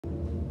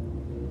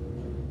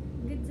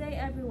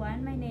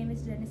everyone, my name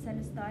is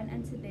Cellulose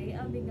and today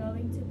I'll be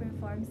going to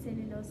perform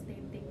cellulose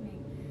tape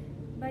technique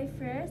by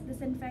first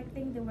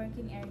disinfecting the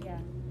working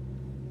area.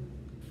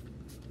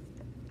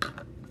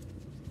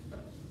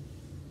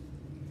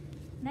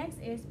 Next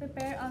is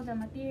prepare all the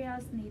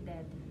materials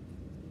needed.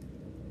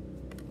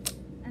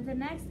 And the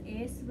next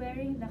is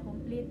wearing the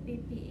complete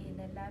PPE,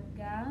 the lab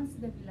gowns,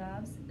 the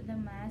gloves, the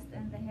mask,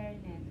 and the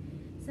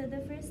hairnet. So the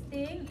first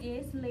thing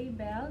is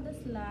label the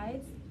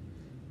slides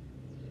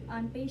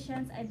on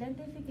patients'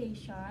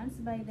 identifications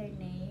by their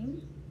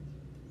name,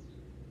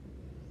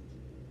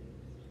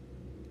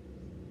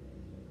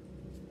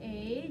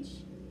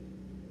 age,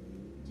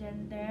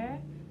 gender,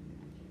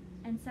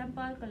 and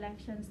sample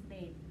collections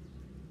date.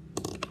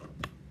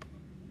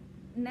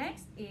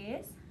 Next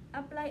is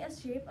apply a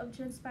strip of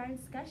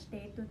transparent scotch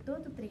tape to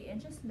 2 to 3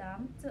 inches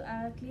long to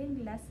a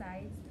clean glass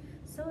sides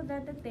so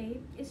that the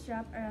tape is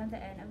wrapped around the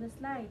end of the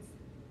slides.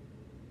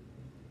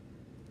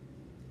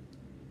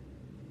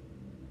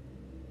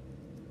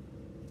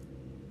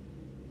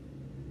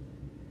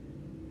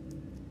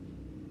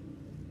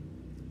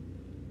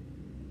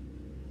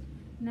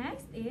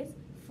 Next is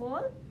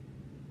fold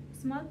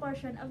small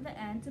portion of the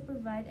end to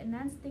provide a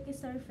non-sticky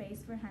surface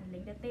for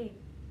handling the tape.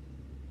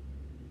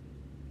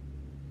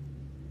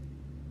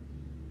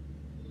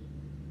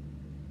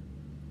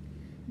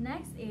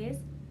 Next is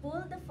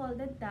pull the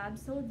folded tab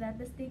so that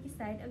the sticky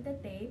side of the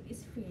tape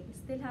is freed,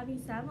 still having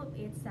some of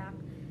it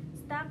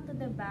stuck to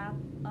the back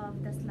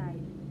of the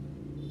slide.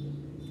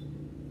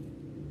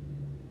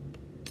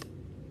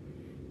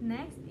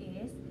 Next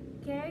is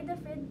carry the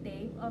freed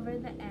tape over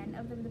the end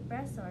of the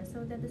depressor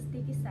so that the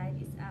sticky side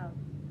is out.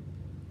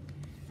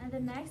 And the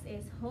next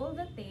is hold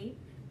the tape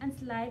and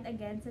slide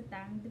against the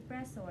tank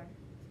depressor.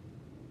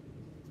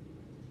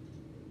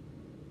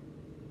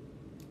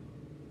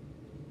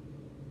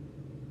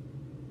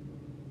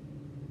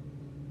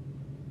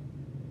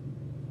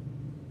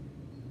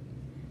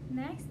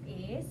 Next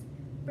is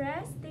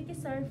press sticky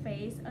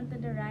surface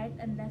onto the right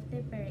and left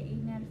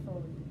perineal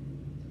fold.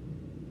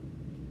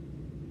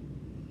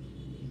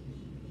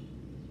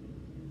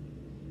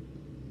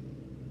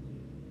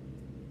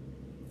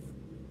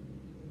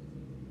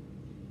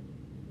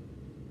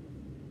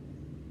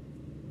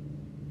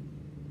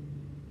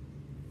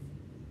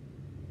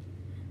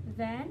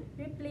 Then,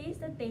 replace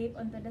the tape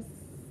onto the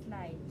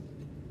slide.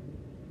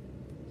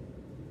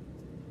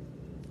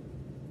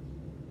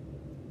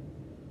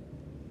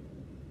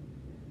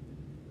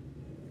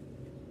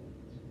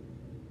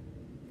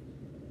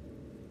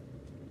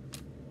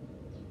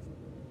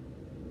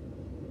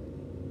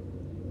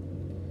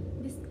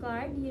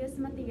 Discard used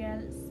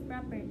materials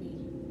properly.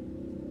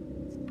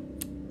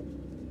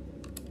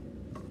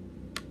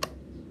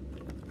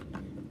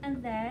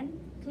 And then,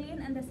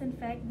 clean and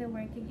disinfect the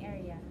working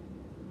area.